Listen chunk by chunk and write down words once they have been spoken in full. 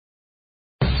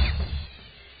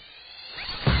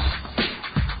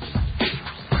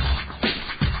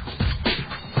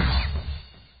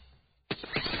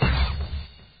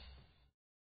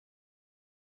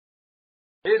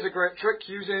great trick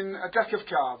using a deck of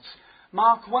cards.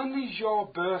 Mark, when is your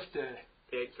birthday?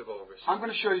 The 8th of August. I'm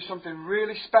going to show you something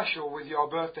really special with your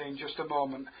birthday in just a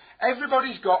moment.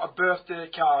 Everybody's got a birthday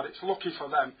card. It's lucky for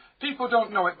them. People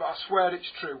don't know it, but I swear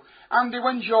it's true. Andy,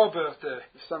 when's your birthday?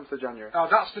 The 7th of January. Oh,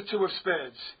 that's the 2 of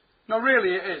spades. No,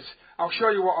 really it is. I'll show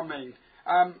you what I mean.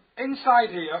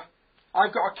 Inside here,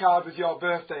 I've got a card with your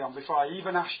birthday on before I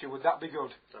even asked you. Would that be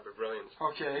good? That'd be brilliant.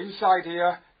 Okay, inside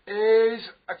here is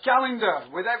a calendar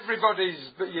with everybody's,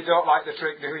 but you don't like the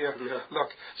trick, do you? Yeah. Look,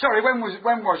 sorry, when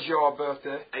was your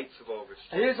birthday? 8th of August.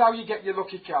 Here's how you get your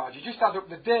lucky card. You just add up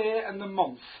the day and the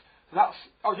month. That's,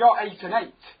 oh, you're 8 and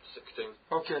 8. 16.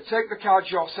 Okay, take the cards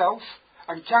yourself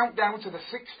and count down to the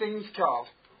 16th card.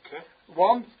 Okay.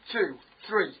 1, 2,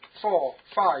 3, 4,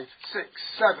 5, 6,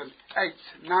 7,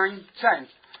 8, 9, 10.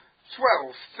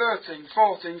 12, 13,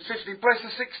 14, 15. Place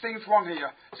the 16th one here.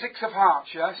 6 of hearts,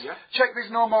 yes? Yeah. Check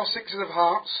there's no more 6s of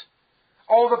hearts.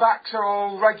 All the backs are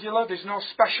all regular. There's no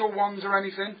special ones or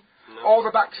anything. No. All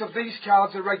the backs of these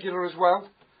cards are regular as well.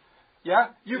 Yeah?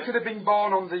 You Yeah. could have been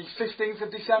born on the 15th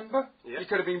of December. Yeah. You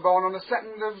could have been born on the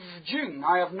 2nd of June.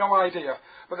 I have no idea.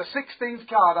 But the 16th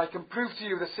card, I can prove to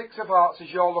you the 6 of hearts is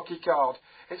your lucky card.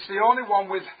 It's the only one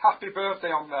with happy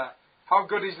birthday on there. How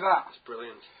good is that? That's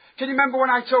brilliant. Can you remember when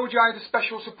I told you I had a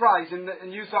special surprise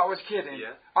and you thought I was kidding?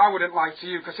 Yeah. I wouldn't lie to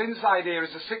you, because inside here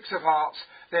is a 6 of hearts.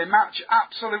 They match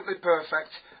absolutely perfect.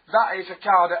 That is a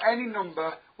card at any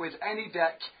number with any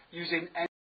deck using any